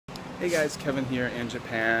Hey guys, Kevin here in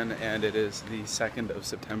Japan, and it is the 2nd of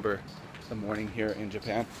September, the morning here in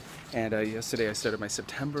Japan. And yesterday I started my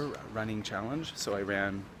September running challenge. So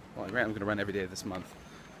I'm going to run every day this month.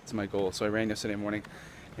 It's my goal. So I ran yesterday morning,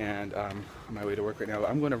 and on my way to work right now.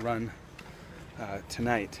 I'm going to run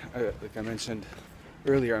tonight. Like I mentioned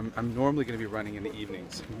earlier, I'm normally going to be running in the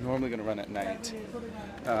evenings. I'm normally going to run at night.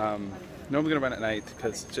 Normally going to run at night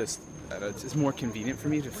because it's more convenient for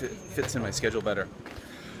me. Fits in my schedule better.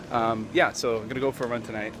 Yeah, so I'm gonna go for a run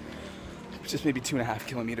tonight, just maybe 2.5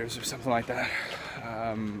 kilometers or something like that.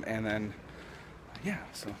 And then, yeah,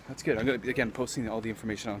 so that's good. I'm gonna be, again, posting all the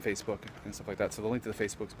information on Facebook and stuff like that. So the link to the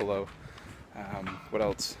Facebook's below. What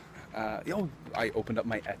else? I opened up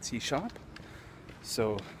my Etsy shop.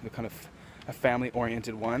 So the kind of a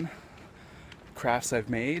family-oriented one. Crafts I've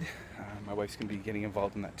made. My wife's gonna be getting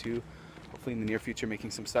involved in that too. Hopefully in the near future,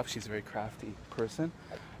 making some stuff. She's a very crafty person.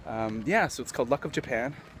 Yeah, so it's called Luck of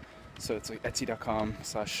Japan. So it's like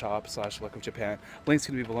etsy.com/shop/Luck of Japan. Link's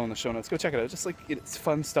gonna be below in the show notes. Go check it out. Just like it's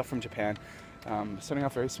fun stuff from Japan. Starting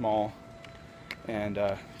off very small, and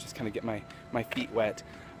just kind of get my feet wet.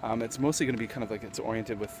 It's mostly gonna be kind of like it's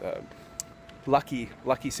oriented with lucky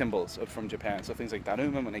symbols from Japan. So things like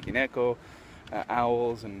Daruma, Moneki Neko,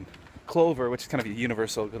 owls, and clover, which is kind of a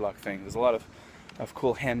universal good luck thing. There's a lot of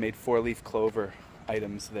cool handmade 4-leaf clover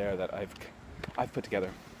items there that I've put together.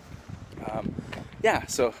 Yeah,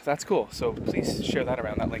 so that's cool. So please share that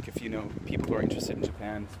around, that link, if you know people who are interested in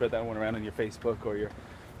Japan. Spread that one around on your Facebook or your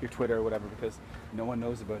Twitter or whatever, because no one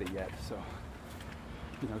knows about it yet. So,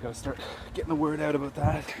 gotta start getting the word out about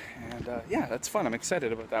that. And yeah, that's fun. I'm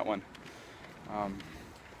excited about that one.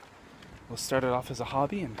 We'll start it off as a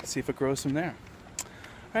hobby and see if it grows from there.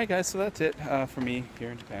 Alright guys, so that's it for me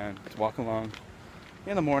here in Japan. Just walking along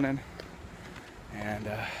in the morning. And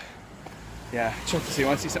yeah, check to see. You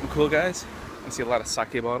want to see something cool, guys? I see a lot of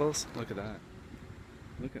sake bottles. Look at that.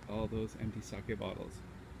 Look at all those empty sake bottles.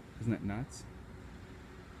 Isn't that nuts?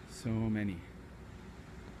 So many.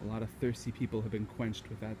 A lot of thirsty people have been quenched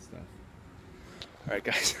with that stuff. Alright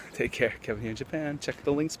guys, take care. Kevin here in Japan. Check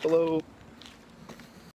the links below.